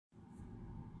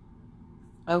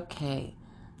Okay,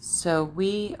 so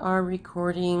we are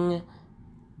recording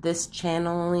this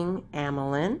channeling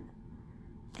Amelin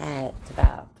at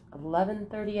about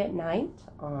 11:30 at night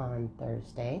on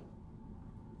Thursday.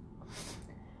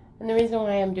 And the reason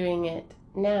why I'm doing it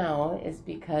now is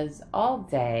because all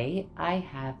day I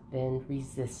have been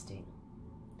resisting.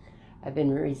 I've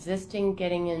been resisting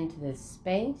getting into this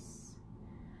space.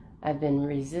 I've been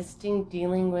resisting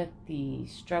dealing with the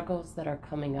struggles that are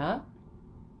coming up.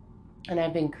 And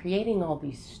I've been creating all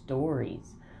these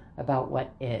stories about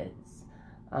what is.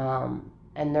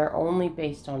 And they're only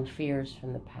based on fears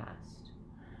from the past.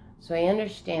 So I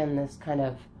understand this kind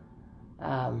of,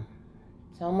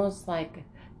 it's almost like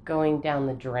going down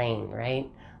the drain, right?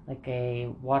 Like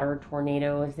a water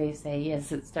tornado, as they say,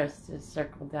 as it starts to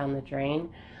circle down the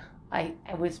drain. I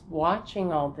was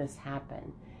watching all this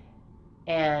happen.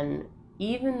 And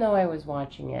even though I was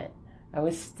watching it, I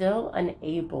was still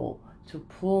unable to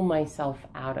pull myself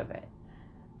out of it.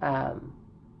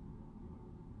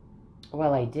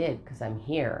 Well, I did because I'm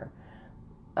here.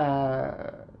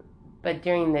 But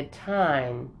during the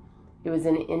time, it was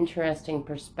an interesting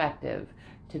perspective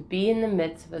to be in the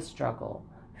midst of a struggle,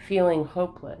 feeling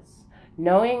hopeless,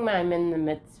 knowing I'm in the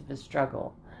midst of a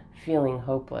struggle, feeling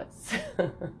hopeless.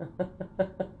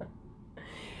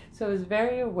 So I was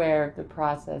very aware of the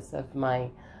process of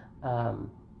my,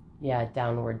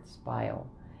 downward spiral.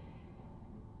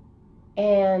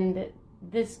 And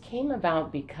this came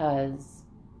about because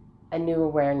a new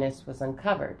awareness was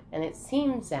uncovered. And it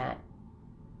seems that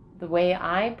the way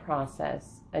I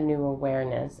process a new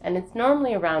awareness, and it's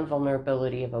normally around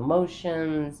vulnerability of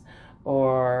emotions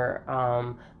or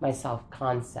my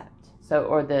self-concept.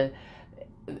 Or the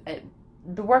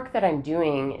work that I'm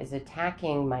doing is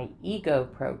attacking my ego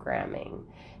programming.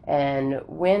 And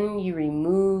when you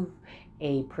remove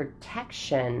a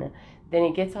protection, then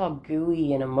it gets all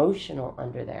gooey and emotional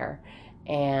under there.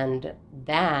 And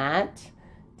that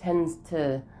tends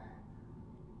to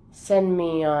send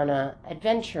me on an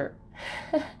adventure.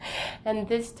 And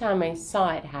this time I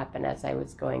saw it happen as I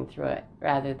was going through it,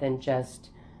 rather than just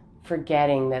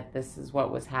forgetting that this is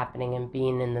what was happening and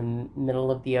being in the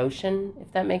middle of the ocean,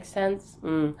 if that makes sense,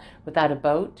 without a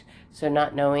boat. So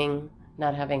not knowing,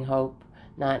 not having hope,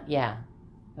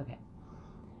 okay.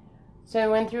 So I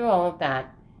went through all of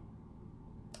that.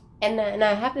 And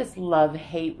I have this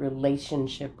love-hate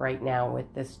relationship right now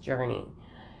with this journey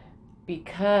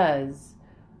because,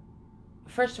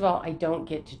 first of all, I don't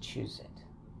get to choose it.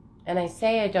 And I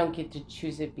say I don't get to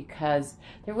choose it because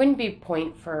there wouldn't be a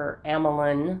point for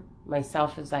Amelin,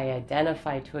 myself as I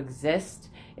identify, to exist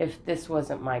if this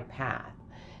wasn't my path.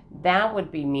 That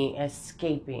would be me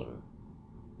escaping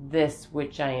this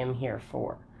which I am here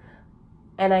for.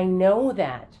 And I know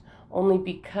that only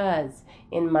because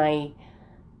in my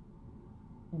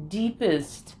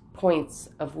deepest points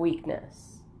of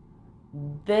weakness,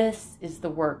 this is the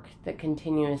work that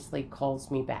continuously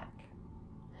calls me back.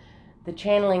 The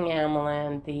channeling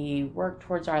Amelin, the work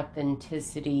towards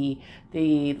authenticity,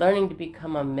 the learning to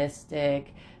become a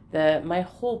mystic, my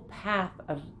whole path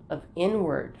of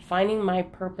inward, finding my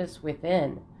purpose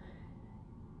within,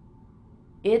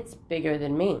 it's bigger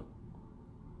than me.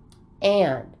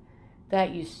 And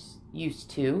that used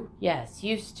to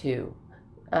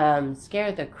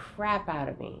scare the crap out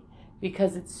of me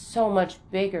because it's so much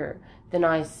bigger than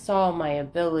I saw my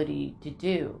ability to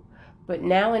do. But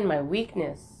now in my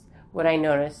weakness, what I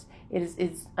notice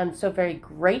is I'm so very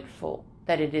grateful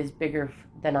that it is bigger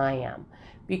than I am,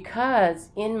 because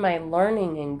in my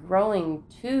learning and growing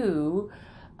to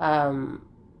on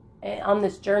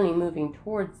this journey moving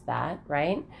towards that,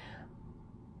 right,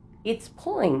 it's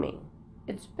pulling me.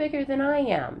 It's bigger than I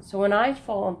am. So when I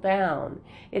fall down,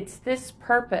 it's this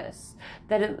purpose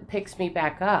that it picks me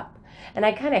back up. And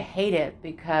I kind of hate it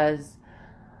because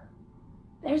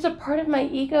there's a part of my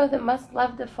ego that must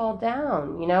love to fall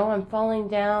down. You know, I'm falling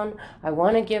down. I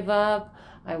want to give up.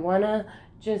 I want to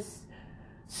just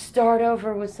start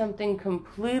over with something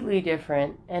completely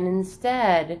different. And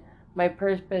instead, my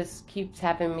purpose keeps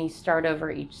having me start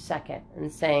over each second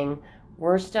and saying,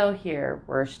 we're still here.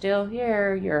 We're still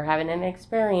here. You're having an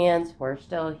experience. We're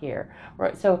still here.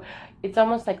 So it's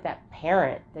almost like that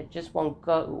parent that just won't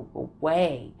go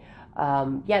away.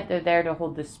 Yet they're there to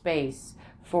hold the space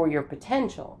for your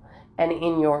potential. And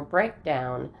in your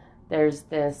breakdown, there's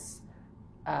this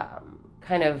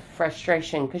kind of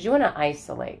frustration because you want to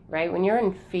isolate, right? When you're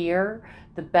in fear,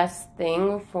 the best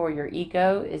thing for your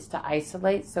ego is to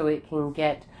isolate so it can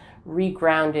get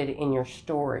regrounded in your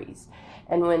stories.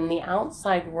 And when the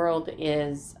outside world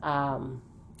is,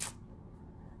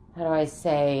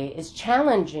 is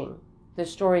challenging, the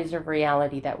stories of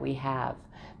reality that we have,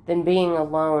 then being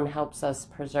alone helps us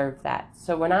preserve that.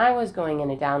 So when I was going in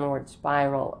a downward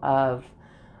spiral of,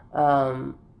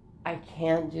 I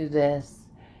can't do this,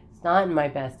 it's not in my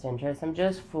best interest, I'm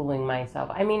just fooling myself.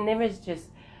 I mean, there was just,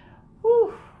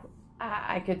 whew,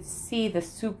 I could see the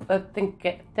soup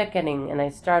thickening, and I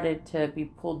started to be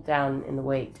pulled down in the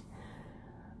weight.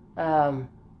 But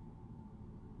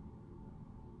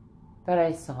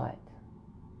I saw it.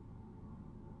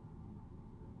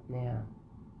 Yeah.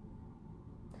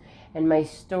 And my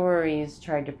stories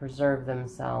tried to preserve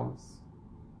themselves.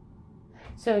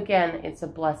 So again, it's a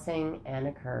blessing and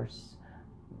a curse.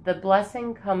 The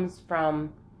blessing comes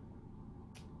from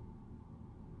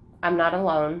I'm not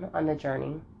alone on the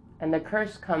journey. And the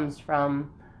curse comes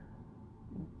from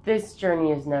this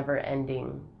journey is never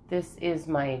ending. This is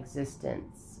my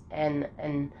existence.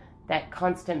 And that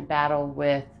constant battle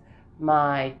with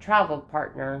my travel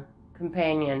partner,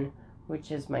 companion,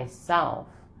 which is myself,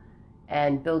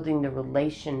 and building the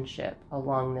relationship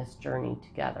along this journey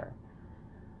together.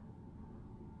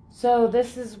 So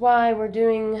this is why we're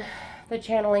doing the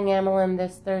Channeling Amelin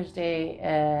this Thursday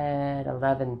at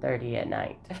 11:30 at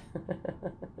night.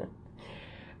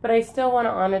 But I still want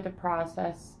to honor the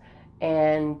process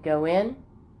and go in.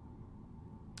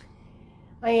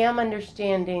 I am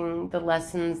understanding the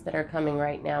lessons that are coming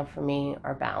right now for me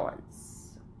are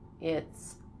balance.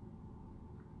 It's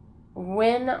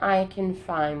when I can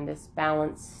find this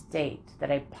balanced state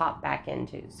that I pop back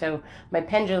into. So my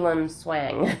pendulum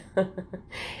swang.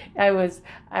 I was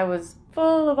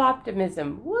full of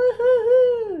optimism.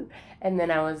 Woohoo! And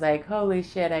then I was like, holy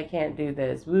shit, I can't do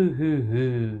this.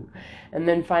 Woohoo! And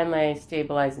then finally I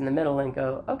stabilize in the middle and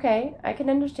go, okay, I can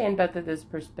understand both of those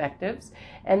perspectives.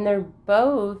 And they're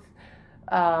both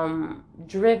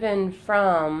driven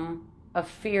from a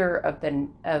fear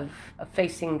of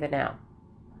facing the now.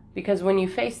 Because when you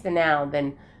face the now,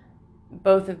 then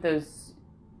both of those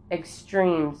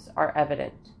extremes are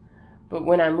evident. But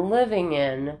when I'm living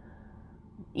in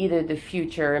either the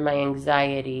future and my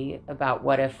anxiety about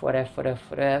what if, or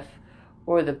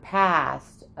the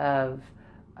past of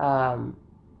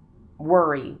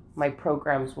worry, my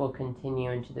programs will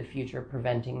continue into the future,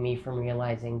 preventing me from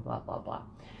realizing blah, blah, blah.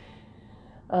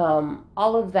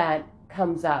 All of that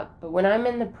comes up. But when I'm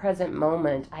in the present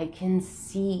moment, I can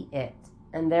see it.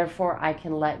 And therefore, I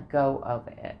can let go of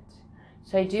it.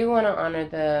 So I do want to honor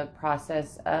the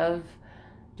process of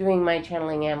doing my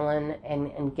Channeling Amelin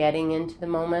and getting into the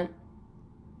moment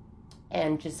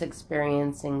and just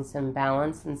experiencing some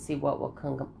balance and see what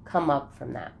will come up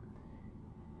from that.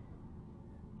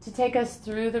 To take us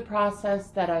through the process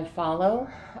that I follow,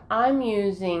 I'm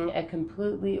using a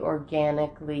completely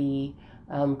organically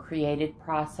created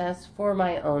process for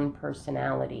my own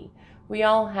personality. We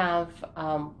all have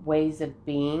ways of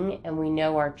being, and we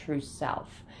know our true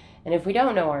self. And if we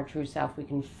don't know our true self, we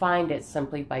can find it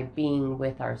simply by being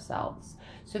with ourselves.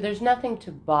 So there's nothing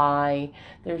to buy.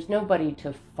 There's nobody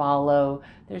to follow.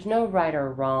 There's no right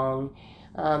or wrong.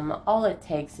 All it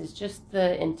takes is just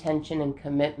the intention and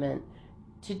commitment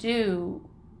to do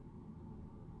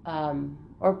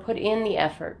or put in the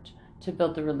effort to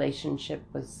build the relationship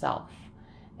with self.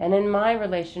 And in my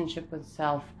relationship with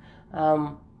self,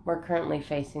 we're currently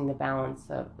facing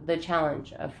the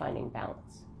challenge of finding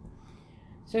balance.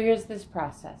 So here's this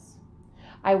process.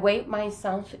 I weight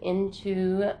myself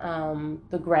into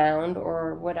the ground,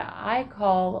 or what I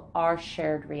call our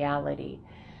shared reality.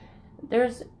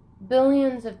 There's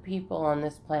billions of people on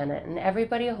this planet, and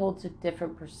everybody holds a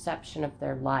different perception of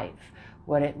their life.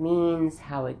 What it means,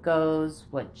 how it goes,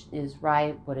 what is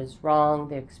right, what is wrong,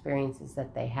 the experiences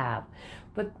that they have.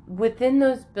 But within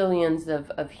those billions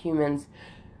of humans,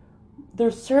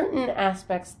 there's certain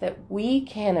aspects that we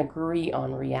can agree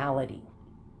on reality.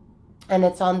 And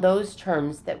it's on those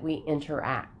terms that we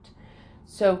interact.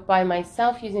 So by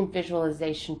myself using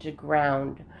visualization to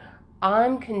ground,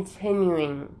 I'm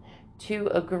continuing to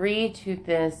agree to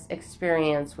this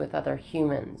experience with other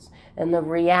humans and the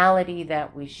reality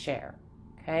that we share.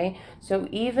 Okay? So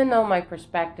even though my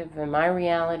perspective and my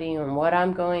reality and what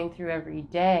I'm going through every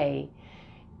day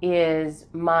is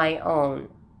my own,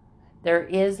 there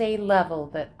is a level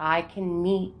that I can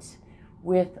meet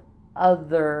with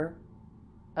other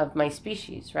of my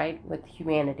species, right? With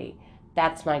humanity.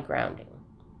 That's my grounding.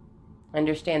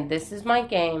 Understand this is my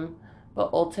game, but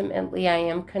ultimately I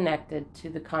am connected to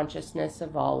the consciousness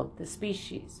of all of the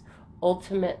species.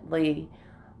 Ultimately,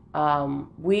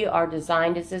 we are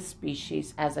designed as a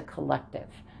species, as a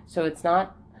collective. So it's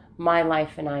not my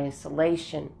life in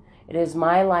isolation. It is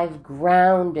my life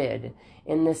grounded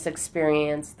in this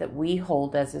experience that we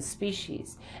hold as a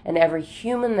species. And every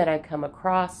human that I come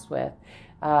across with,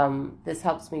 this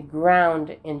helps me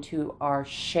ground into our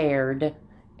shared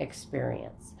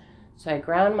experience. So I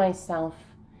ground myself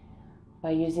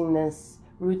by using this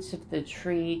roots of the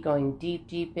tree going deep,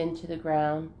 deep into the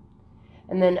ground.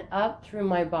 And then up through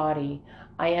my body,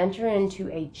 I enter into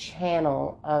a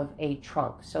channel of a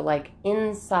trunk. So like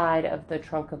inside of the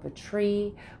trunk of a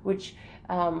tree, which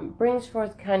brings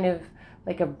forth kind of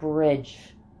like a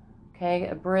bridge, okay?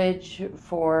 A bridge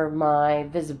for my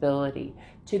visibility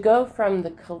to go from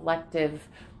the collective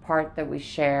part that we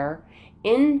share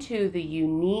into the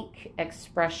unique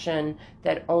expression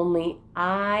that only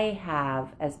I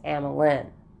have as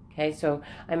Amelin. Okay, so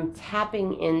I'm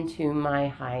tapping into my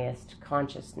highest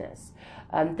consciousness.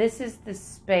 This is the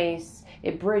space,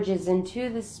 it bridges into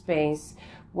the space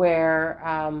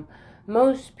where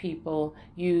most people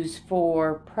use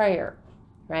for prayer,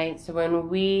 right? So when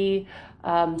we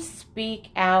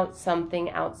speak out something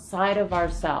outside of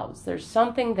ourselves, there's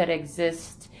something that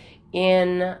exists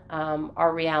in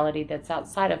our reality that's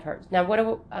outside of hers. Now,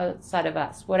 what outside of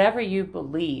us? Whatever you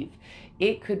believe.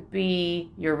 It could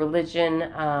be your religion,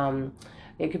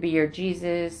 it could be your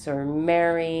Jesus or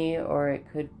Mary, or it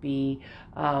could be,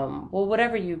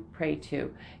 whatever you pray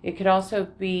to. It could also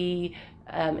be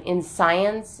in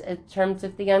science in terms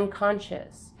of the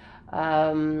unconscious.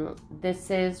 This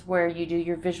is where you do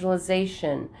your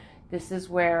visualization. This is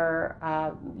where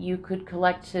you could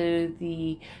connect to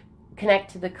the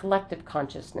collective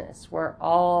consciousness where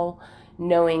all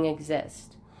knowing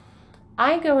exists.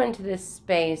 I go into this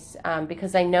space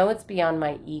because I know it's beyond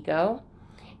my ego.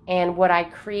 And what I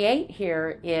create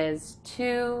here is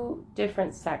two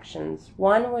different sections.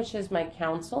 One, which is my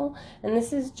council, and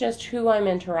this is just who I'm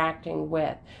interacting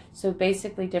with. So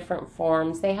basically different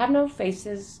forms. They have no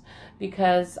faces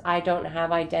because I don't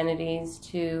have identities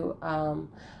to...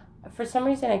 for some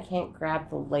reason, I can't grab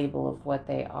the label of what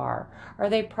they are. Are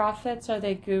they prophets? Are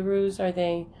they gurus? Are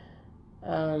they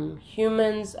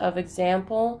humans of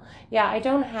example? Yeah, I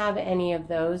don't have any of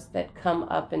those that come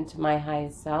up into my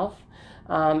highest self.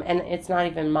 And it's not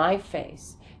even my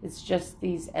face. It's just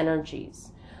these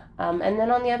energies. And then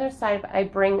on the other side, I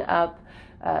bring up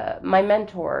my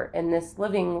mentor in this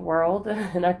living world,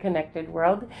 in our connected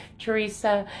world,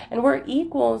 Teresa, and we're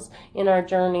equals in our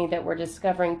journey that we're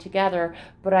discovering together,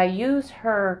 but I use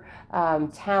her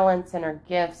talents and her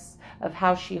gifts of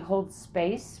how she holds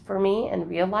space for me in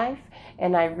real life,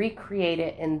 and I recreate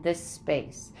it in this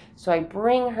space. So I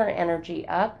bring her energy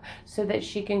up so that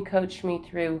she can coach me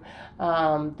through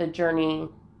the journey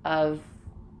of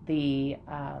the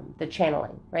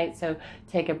channeling, right? So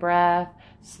take a breath,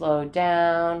 slow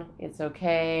down, it's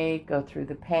okay, go through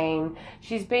the pain.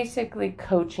 She's basically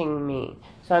coaching me.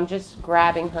 So I'm just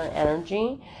grabbing her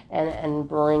energy and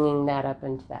bringing that up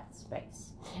into that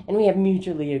space. And we have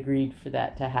mutually agreed for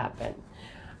that to happen.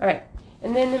 All right.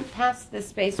 And then past this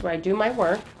space where I do my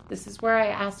work, this is where I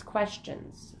ask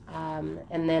questions.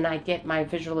 And then I get my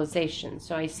visualization.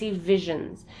 So I see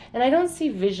visions. And I don't see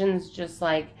visions just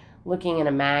like looking in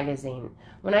a magazine.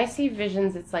 When I see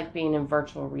visions, it's like being in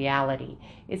virtual reality.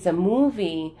 It's a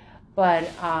movie, but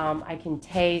I can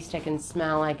taste, I can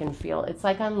smell, I can feel. It's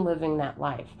like I'm living that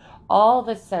life. All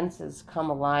the senses come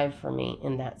alive for me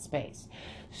in that space.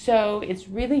 So it's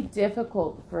really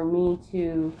difficult for me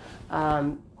to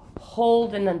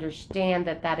hold and understand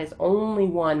that that is only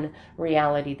one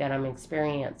reality that I'm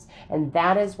experiencing. And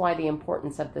that is why the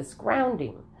importance of this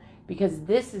grounding, because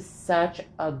this is such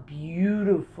a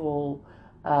beautiful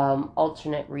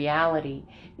alternate reality.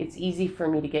 It's easy for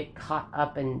me to get caught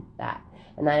up in that.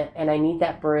 And I need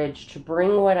that bridge to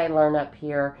bring what I learn up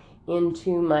here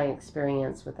into my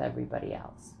experience with everybody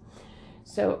else.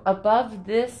 So above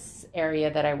this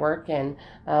area that I work in,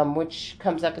 which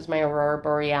comes up as my aurora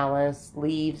borealis,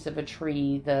 leaves of a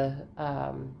tree, the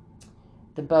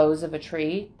boughs of a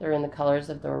tree, they're in the colors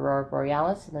of the aurora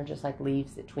borealis, and they're just like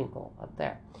leaves that twinkle up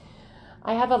there.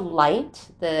 I have a light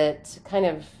that kind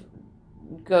of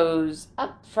goes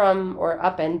up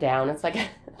and down. It's like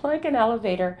like an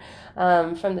elevator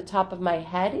from the top of my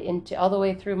head into all the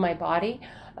way through my body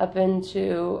up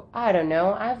into, I don't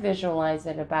know, I visualize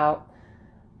it about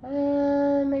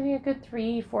maybe a good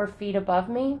 3-4 feet above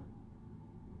me,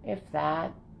 if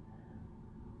that.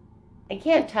 I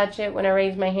can't touch it when I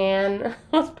raise my hand.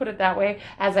 Let's put it that way.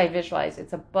 As I visualize,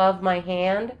 it's above my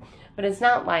hand, but it's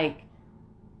not like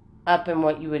up in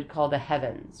what you would call the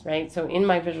heavens, right? So in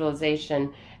my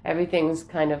visualization, everything's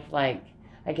kind of like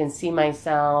I can see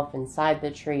myself inside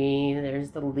the tree.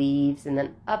 There's the leaves, and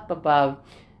then up above,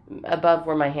 above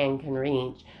where my hand can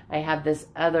reach, I have this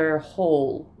other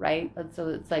hole, right? So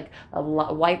it's like a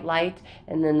white light,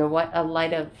 and then a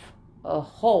light of a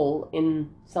hole in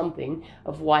something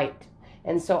of white.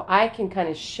 And so I can kind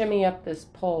of shimmy up this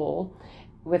pole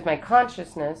with my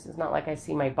consciousness. It's not like I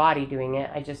see my body doing it.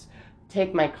 I just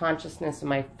take my consciousness and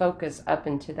my focus up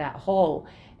into that hole,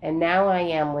 and now I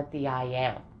am with the I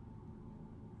am.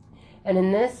 And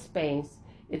in this space,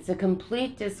 it's a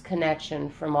complete disconnection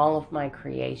from all of my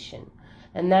creation.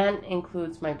 And that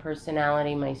includes my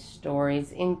personality, my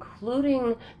stories,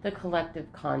 including the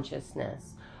collective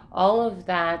consciousness. All of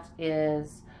that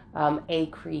is a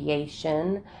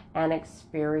creation, an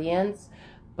experience.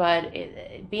 But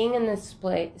being in this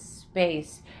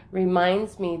space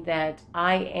reminds me that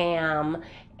I am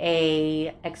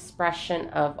a expression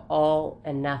of all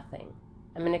and nothing.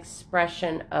 I'm an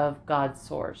expression of God's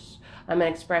source. I'm an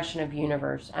expression of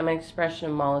universe. I'm an expression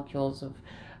of molecules of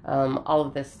all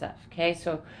of this stuff. Okay,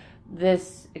 so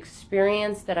this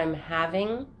experience that I'm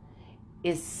having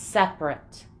is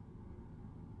separate.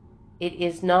 It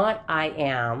is not I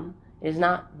am. It is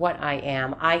not what I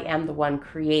am. I am the one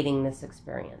creating this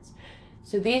experience.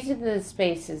 So these are the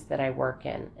spaces that I work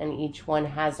in, and each one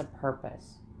has a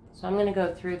purpose. So I'm going to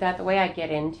go through that. The way I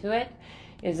get into it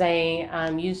is I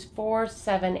use 4,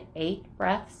 7, 8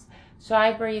 breaths. So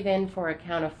I breathe in for a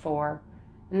count of 4,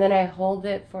 and then I hold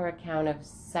it for a count of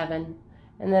 7,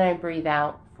 and then I breathe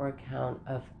out for a count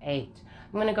of 8.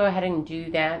 I'm going to go ahead and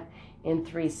do that in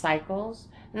 3 cycles,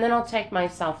 and then I'll take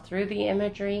myself through the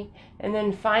imagery, and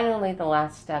then finally the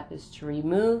last step is to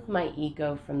remove my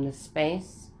ego from the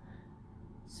space.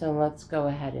 So let's go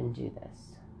ahead and do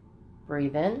this.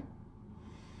 Breathe in.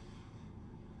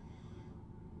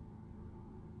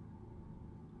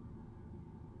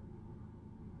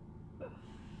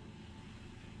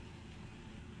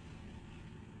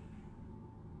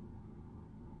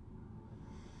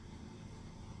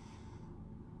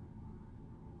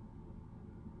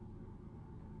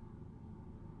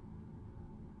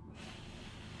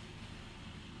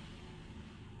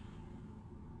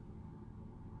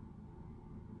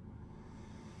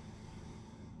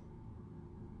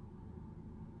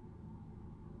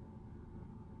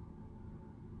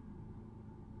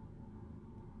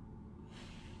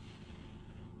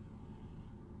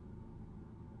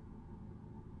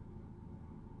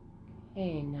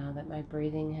 Okay, now that my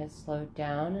breathing has slowed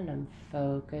down and I'm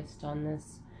focused on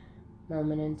this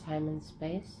moment in time and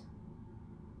space,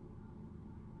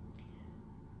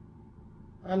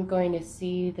 I'm going to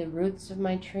see the roots of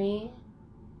my tree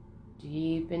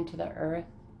deep into the earth,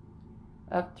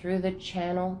 up through the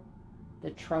channel,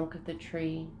 the trunk of the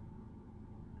tree,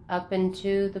 up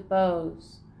into the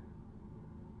boughs,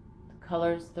 the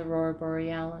colors of the Aurora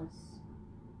Borealis.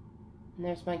 And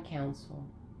there's my council.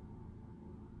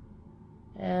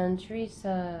 And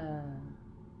Teresa.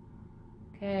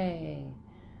 Okay.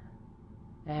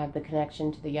 I have the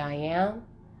connection to the I am.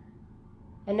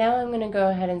 And now I'm going to go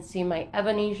ahead and see my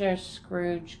Ebenezer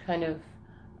Scrooge kind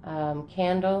of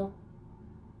candle.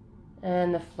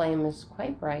 And the flame is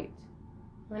quite bright.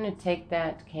 I'm going to take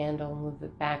that candle and move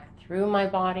it back through my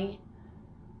body,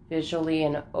 visually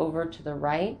and over to the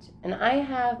right. And I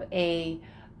have a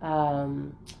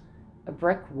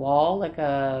brick wall, like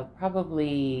a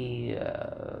probably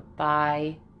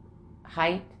thigh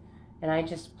height, and I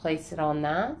just place it on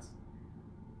that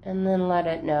and then let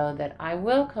it know that I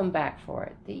will come back for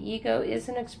it. The ego is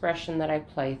an expression that I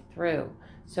play through,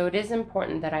 so it is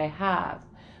important that I have.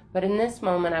 But in this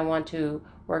moment, I want to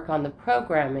work on the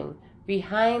programming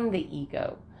behind the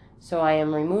ego, so I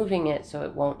am removing it so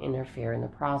it won't interfere in the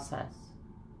process.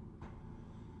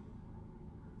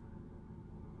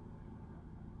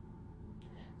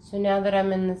 So now that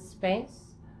I'm in this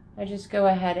space, I just go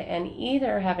ahead and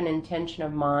either have an intention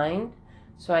of mind,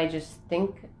 so I just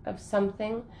think of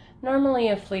something, normally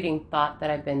a fleeting thought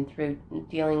that I've been through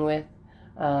dealing with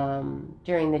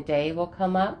during the day will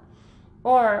come up,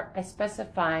 or I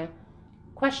specify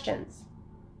questions.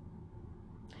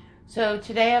 So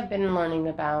today I've been learning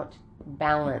about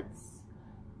balance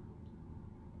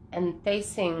and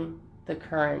facing the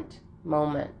current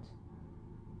moment.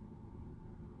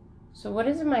 So what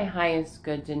is my highest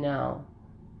good to know?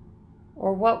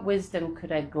 Or what wisdom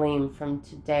could I glean from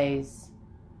today's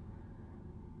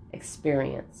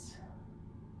experience?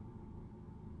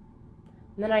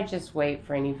 And then I just wait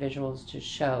for any visuals to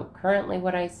show. Currently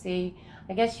what I see,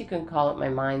 I guess you can call it my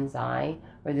mind's eye,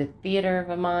 or the theater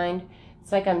of a mind.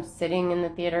 It's like I'm sitting in the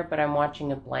theater, but I'm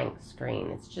watching a blank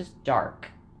screen. It's just dark.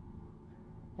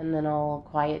 And then I'll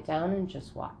quiet down and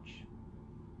just watch.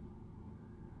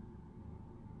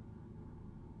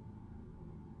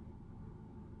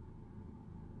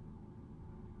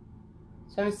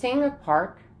 So I'm seeing a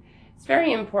park. It's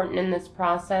very important in this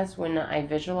process when I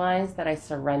visualize that I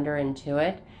surrender into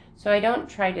it. So I don't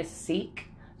try to seek.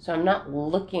 So I'm not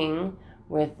looking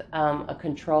with a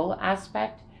control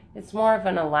aspect. It's more of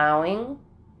an allowing,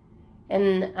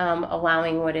 and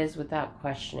allowing what is without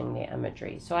questioning the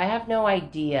imagery. So I have no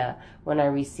idea when I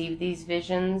receive these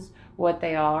visions what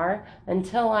they are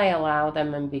until I allow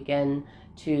them and begin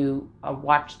to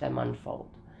watch them unfold.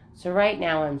 So right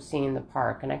now I'm seeing the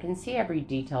park, and I can see every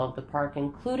detail of the park,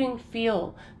 including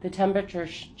feel the temperature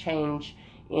change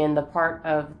in the part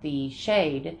of the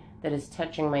shade that is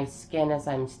touching my skin as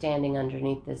I'm standing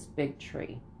underneath this big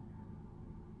tree.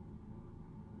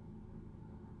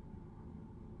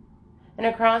 And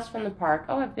across from the park,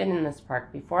 oh, I've been in this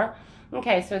park before.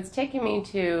 Okay, so it's taking me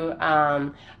to,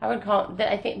 I would call,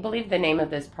 believe the name of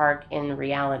this park in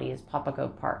reality is Papago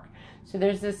Park. So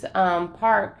there's this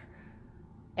park,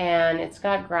 and it's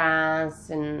got grass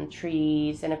and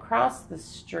trees, and across the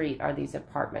street are these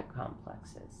apartment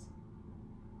complexes.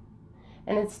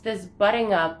 And it's this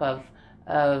budding up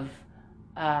of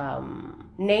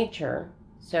nature.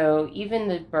 So even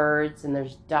the birds, and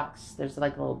there's ducks, there's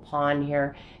like a little pond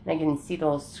here, and I can see the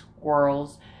little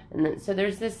squirrels. And then, so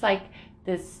there's this like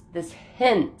this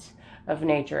hint of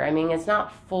nature. I mean, it's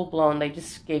not full blown. They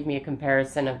just gave me a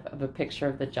comparison of a picture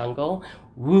of the jungle.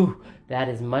 Woo, that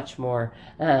is much more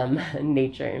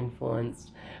nature influenced.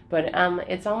 But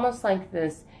it's almost like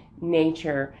this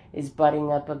nature is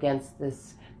butting up against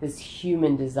this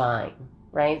human design.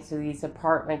 Right? So these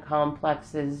apartment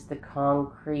complexes, the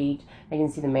concrete, I can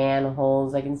see the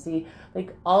manholes, I can see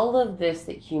like all of this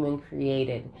that human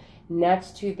created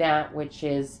next to that which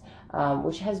is,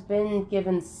 which has been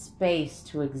given space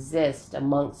to exist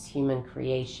amongst human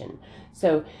creation.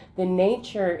 So the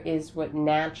nature is what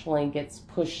naturally gets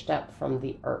pushed up from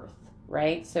the earth,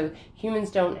 right? So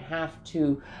humans don't have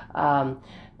to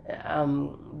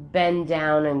bend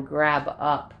down and grab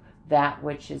up that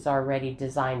which is already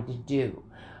designed to do.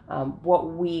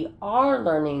 What we are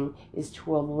learning is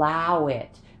to allow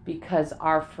it, because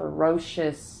our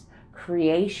ferocious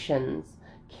creations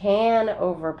can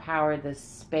overpower the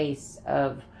space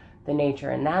of the nature,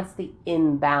 and that's the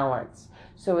imbalance.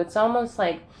 So it's almost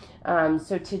like,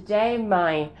 so today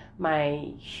my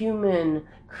human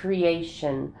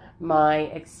creation, my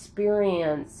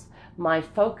experience, my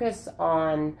focus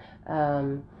on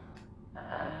the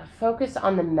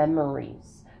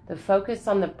memories, the focus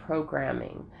on the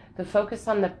programming, the focus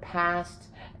on the past,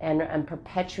 and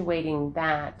perpetuating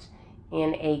that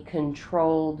in a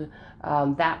controlled,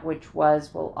 that which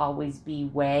was will always be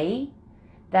way.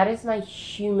 That is my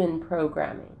human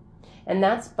programming. And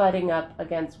that's butting up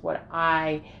against what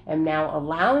I am now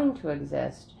allowing to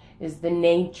exist, is the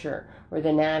nature or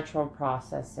the natural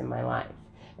process in my life.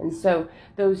 And so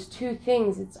those two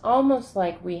things, it's almost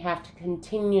like we have to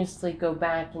continuously go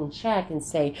back and check and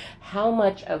say, how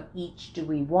much of each do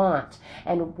we want?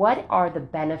 And what are the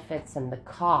benefits and the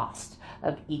cost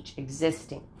of each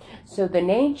existing? So the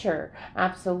nature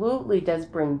absolutely does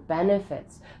bring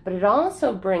benefits, but it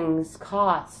also brings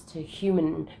costs to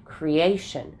human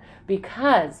creation.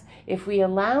 Because if we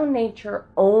allow nature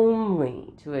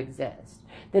only to exist,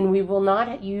 then we will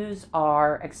not use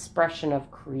our expression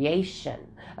of creation,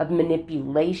 of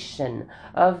manipulation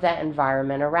of that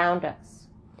environment around us.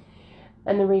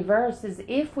 And the reverse is,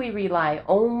 if we rely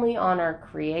only on our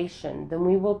creation, then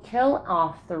we will kill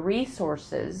off the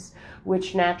resources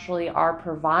which naturally are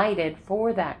provided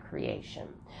for that creation.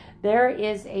 There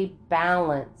is a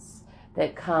balance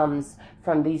that comes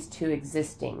from these two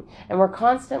existing. And we're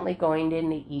constantly going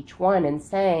into each one and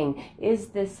saying, is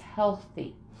this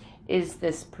healthy? Is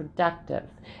this productive?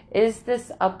 Is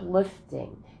this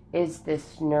uplifting? Is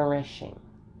this nourishing?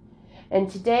 And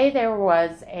today there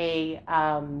was a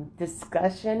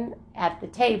discussion at the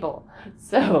table.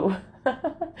 So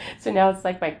now it's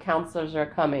like my counselors are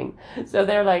coming. So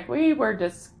they're like, we were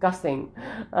discussing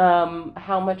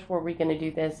how much were we going to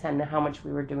do this and how much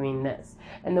we were doing this.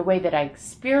 And the way that I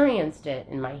experienced it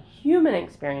in my human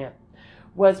experience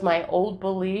was my old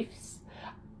beliefs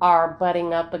are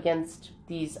butting up against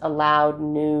these allowed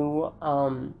new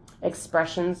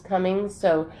expressions coming.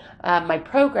 So my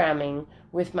programming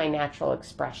with my natural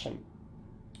expression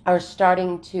are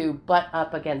starting to butt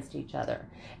up against each other.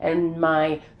 And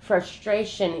my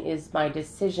frustration is my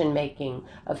decision making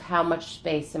of how much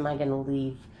space am I going to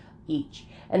leave each.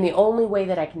 And the only way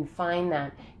that I can find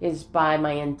that is by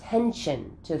my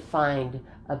intention to find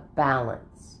a balance.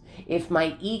 If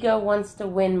my ego wants to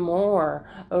win more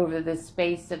over the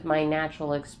space of my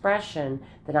natural expression,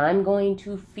 then I'm going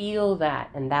to feel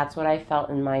that. And that's what I felt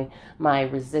in my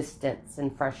resistance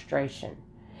and frustration.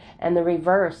 And the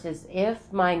reverse is,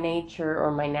 if my nature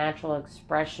or my natural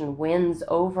expression wins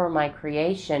over my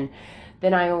creation,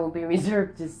 then I will be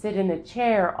reserved to sit in a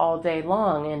chair all day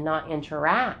long and not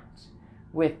interact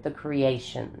with the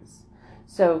creations.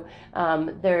 So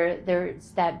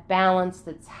there's that balance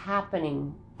that's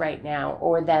happening right now,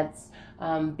 or that's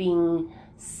being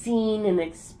seen and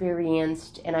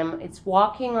experienced, and it's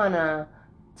walking on a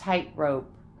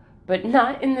tightrope, but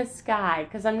not in the sky,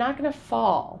 because I'm not going to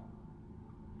fall.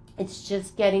 It's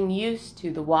just getting used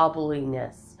to the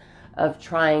wobbliness of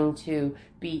trying to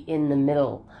be in the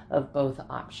middle of both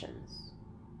options.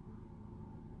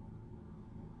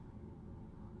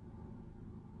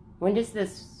 When does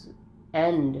this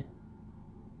end?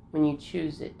 When you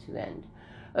choose it to end.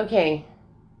 Okay.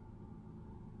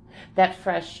 That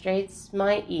frustrates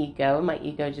my ego. My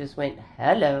ego just went,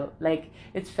 hello. Like,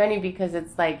 it's funny because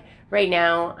it's like, right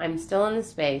now, I'm still in the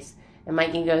space, and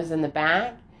my ego's in the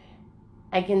back.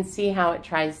 I can see how it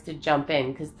tries to jump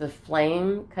in, because the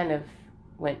flame kind of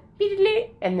went,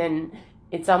 and then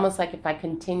it's almost like if I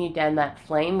continued down, that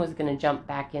flame was going to jump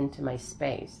back into my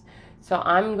space. So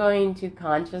I'm going to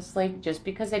consciously, just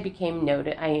because I became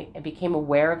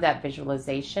aware of that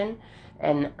visualization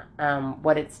and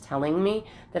what it's telling me,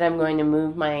 that I'm going to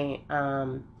move my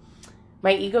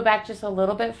ego back just a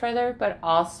little bit further, but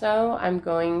also I'm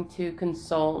going to I'm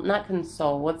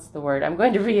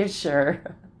going to reassure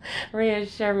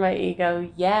my ego.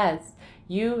 Yes,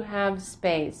 you have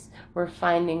space. We're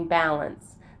finding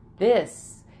balance.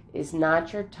 This is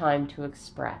not your time to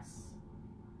express.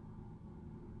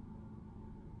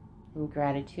 And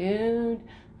gratitude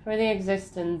for the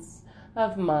existence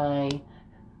of my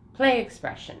play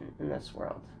expression in this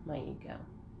world, my ego.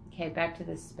 Okay, back to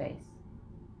this space.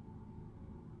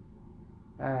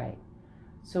 All right.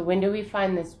 So when do we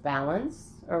find this balance?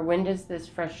 Or when does this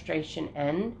frustration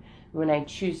end? When I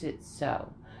choose it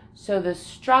so. So the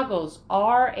struggles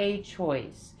are a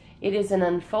choice. It is an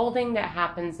unfolding that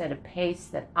happens at a pace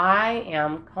that I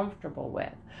am comfortable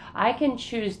with. I can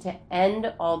choose to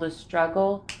end all the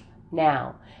struggle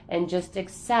now and just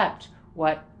accept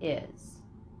what is.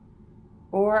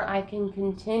 Or I can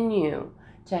continue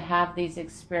to have these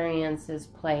experiences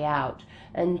play out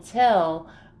until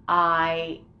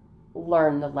I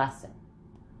learn the lesson.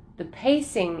 The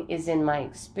pacing is in my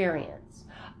experience.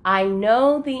 I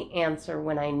know the answer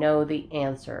when I know the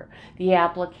answer. The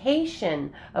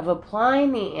application of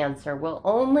applying the answer will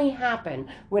only happen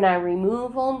when I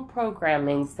remove old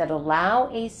programmings that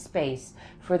allow a space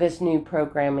for this new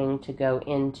programming to go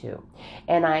into.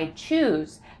 And I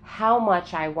choose how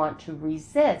much I want to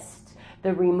resist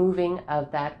the removing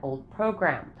of that old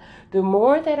program. The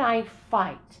more that I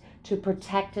fight to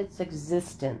protect its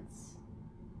existence,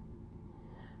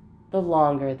 the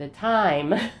longer the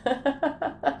time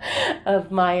of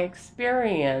my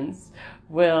experience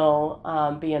will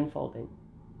be unfolding.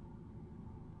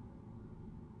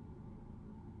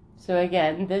 So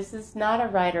again, this is not a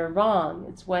right or wrong.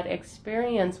 It's what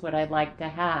experience would I like to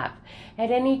have.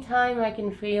 At any time I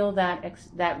can feel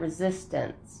that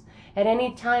resistance. At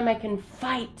any time I can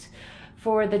fight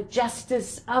for the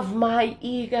justice of my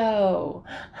ego.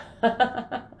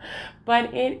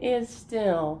 But it is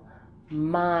still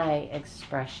my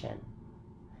expression.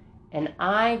 And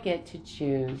I get to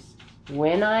choose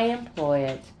when I employ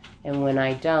it and when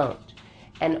I don't.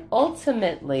 And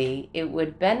ultimately, it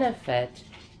would benefit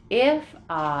if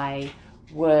I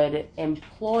would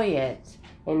employ it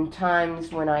in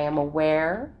times when I am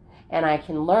aware and I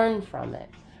can learn from it,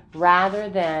 rather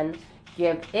than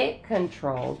give it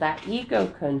control, that ego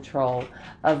control,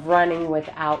 of running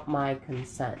without my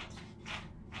consent.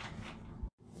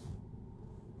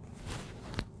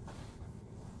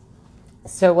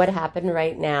 So what happened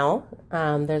right now,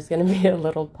 there's going to be a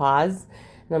little pause,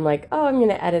 and I'm like, oh, I'm going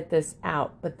to edit this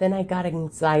out. But then I got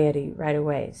anxiety right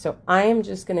away. So I am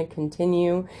just going to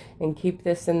continue and keep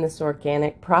this in this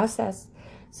organic process.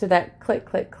 So that click,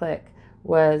 click, click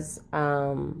was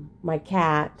my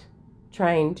cat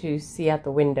trying to see out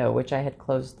the window, which I had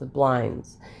closed the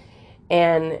blinds.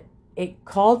 And it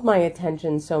called my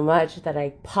attention so much that I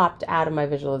popped out of my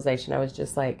visualization. I was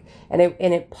just like, and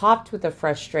it popped with a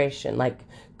frustration, like,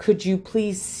 could you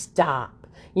please stop?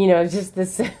 You know, just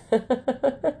this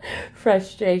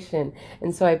frustration.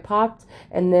 And so I popped,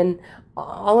 and then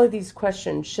all of these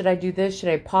questions, should I do this? Should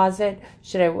I pause it?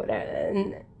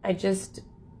 And I just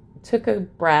took a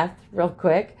breath real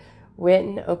quick, went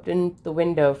and opened the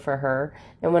window for her.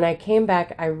 And when I came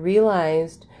back, I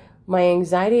realized my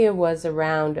anxiety was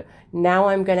around, now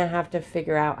I'm going to have to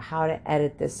figure out how to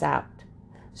edit this out.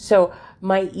 So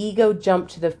my ego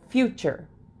jumped to the future,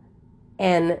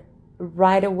 and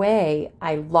right away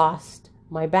I lost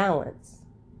my balance.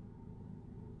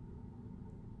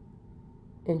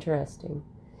 Interesting.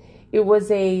 It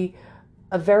was a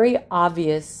very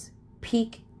obvious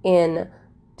peak in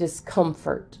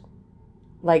discomfort,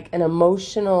 like an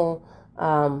emotional,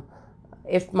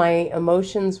 if my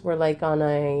emotions were like on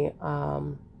a, I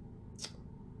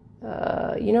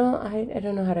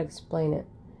don't know how to explain it.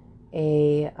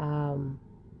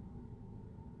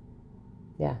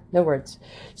 Yeah, no words.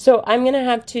 So I'm going to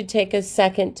have to take a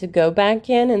second to go back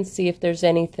in and see if there's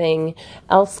anything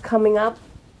else coming up.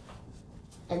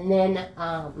 And then,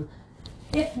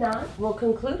 if not, we'll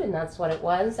conclude, and that's what it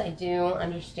was. I do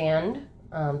understand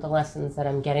the lessons that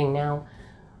I'm getting now.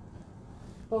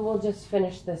 But we'll just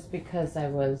finish this because I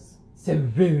was so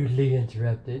rudely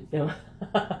interrupted. No.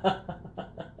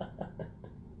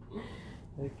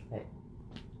 Okay.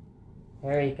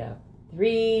 There you go.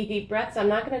 3 deep breaths. I'm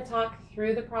not going to talk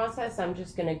through the process. I'm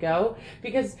just going to go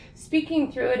because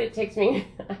speaking through it takes me,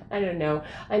 I don't know,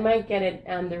 I might get it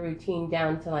the routine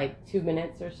down to like 2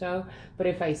 minutes or so. But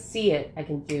if I see it, I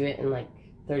can do it in like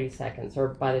 30 seconds or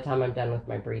by the time I'm done with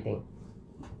my breathing.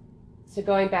 So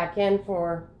going back in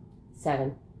for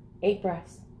 7, 8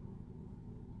 breaths.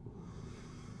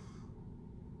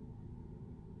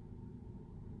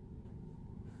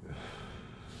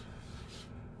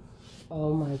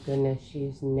 Oh my goodness,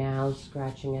 she's now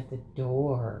scratching at the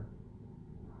door.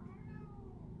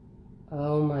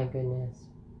 Oh my goodness.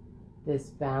 This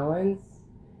balance.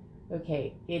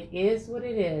 Okay, it is what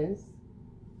it is.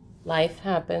 Life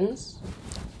happens.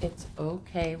 It's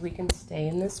okay. We can stay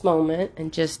in this moment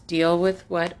and just deal with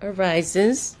what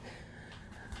arises.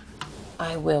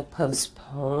 I will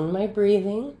postpone my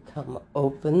breathing. Come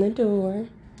open the door.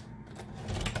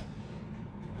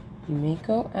 You may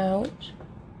go out.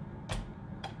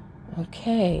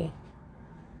 Okay.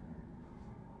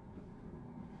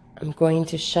 I'm going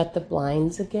to shut the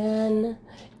blinds again.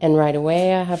 And right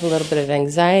away I have a little bit of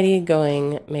anxiety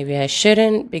going, maybe I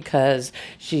shouldn't because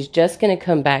she's just going to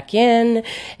come back in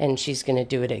and she's going to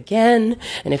do it again.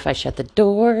 And if I shut the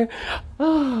door,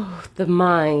 the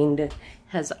mind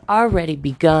has already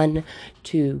begun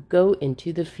to go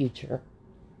into the future.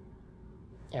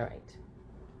 All right.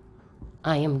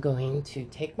 I am going to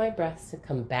take my breaths to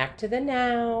come back to the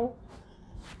now.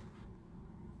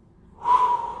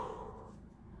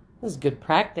 This is good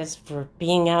practice for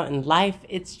being out in life.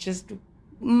 It's just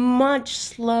much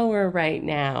slower right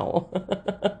now.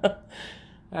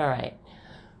 All right.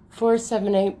 4,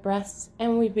 7, 8 breaths,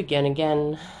 and we begin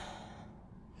again.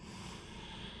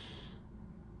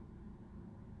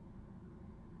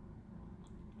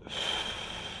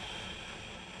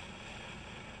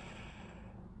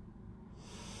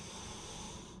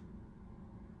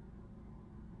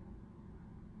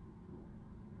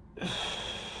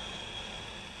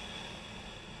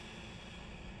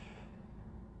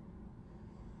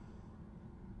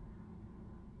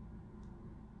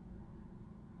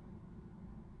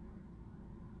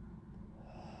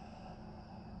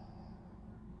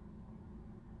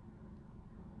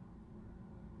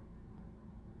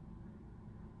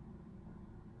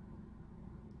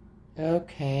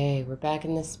 Okay, we're back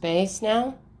in this space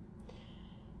now.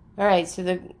 All right, so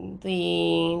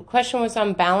the question was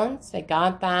on balance. I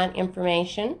got that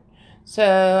information.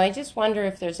 So I just wonder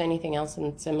if there's anything else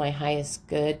that's in my highest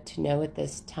good to know at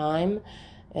this time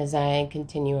as I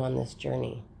continue on this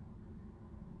journey.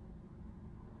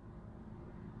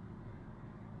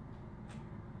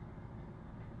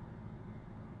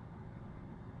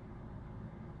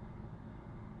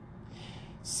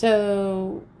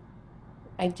 So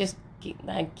I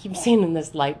keep seeing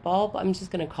this light bulb. I'm just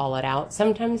going to call it out.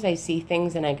 Sometimes I see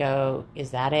things and I go,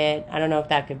 is that it? I don't know if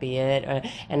that could be it.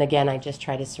 And again, I just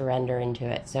try to surrender into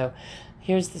it. So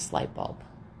here's this light bulb.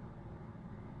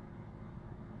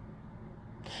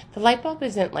 The light bulb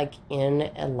isn't like in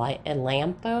a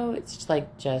lamp though. It's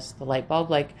just the light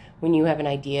bulb. Like when you have an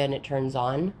idea and it turns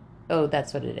on. Oh,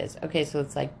 that's what it is. Okay, so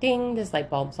it's like ding, this light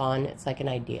bulb's on. It's like an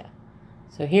idea.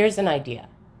 So here's an idea.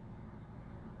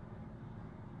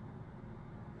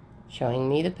 Showing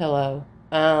me the pillow.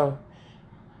 Oh,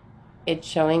 it's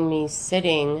showing me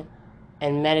sitting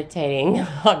and meditating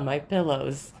on my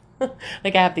pillows.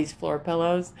 Like I have these floor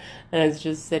pillows and it's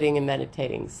just sitting and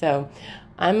meditating. So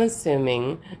I'm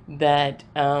assuming that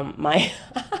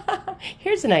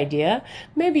here's an idea.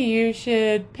 Maybe you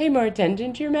should pay more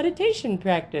attention to your meditation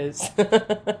practice.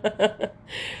 That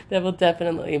will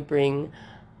definitely bring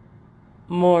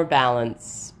more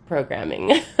balance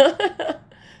programming.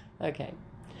 Okay.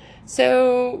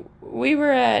 So we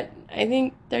were at, I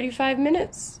think, 35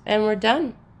 minutes and we're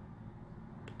done.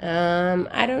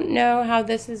 I don't know how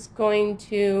this is going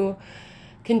to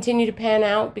continue to pan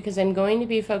out because I'm going to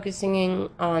be focusing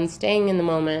on staying in the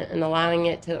moment and allowing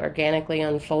it to organically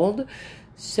unfold.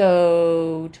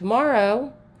 So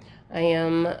tomorrow I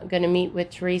am going to meet with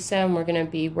Teresa and we're going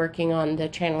to be working on the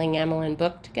Channeling Amelin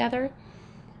book together.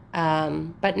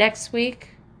 But next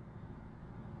week,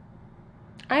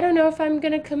 I don't know if I'm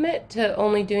going to commit to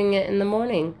only doing it in the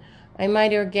morning. I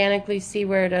might organically see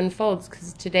where it unfolds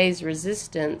because today's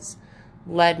resistance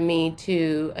led me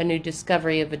to a new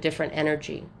discovery of a different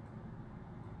energy.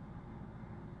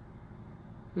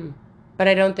 But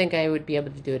I don't think I would be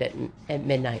able to do it at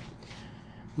midnight.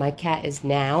 My cat is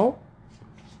now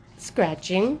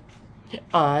scratching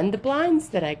on the blinds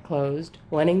that I closed,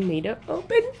 wanting me to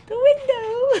open the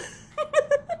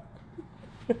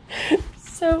window.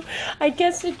 So I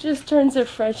guess it just turns a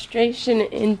frustration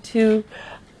into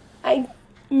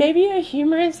maybe a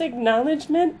humorous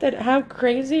acknowledgement that how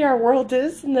crazy our world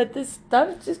is and that this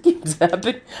stuff just keeps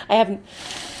happening.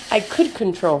 I could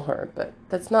control her, but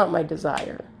that's not my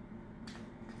desire.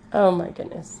 Oh my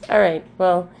goodness. All right.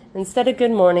 Well, instead of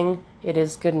good morning, it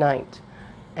is good night.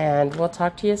 And we'll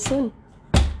talk to you soon.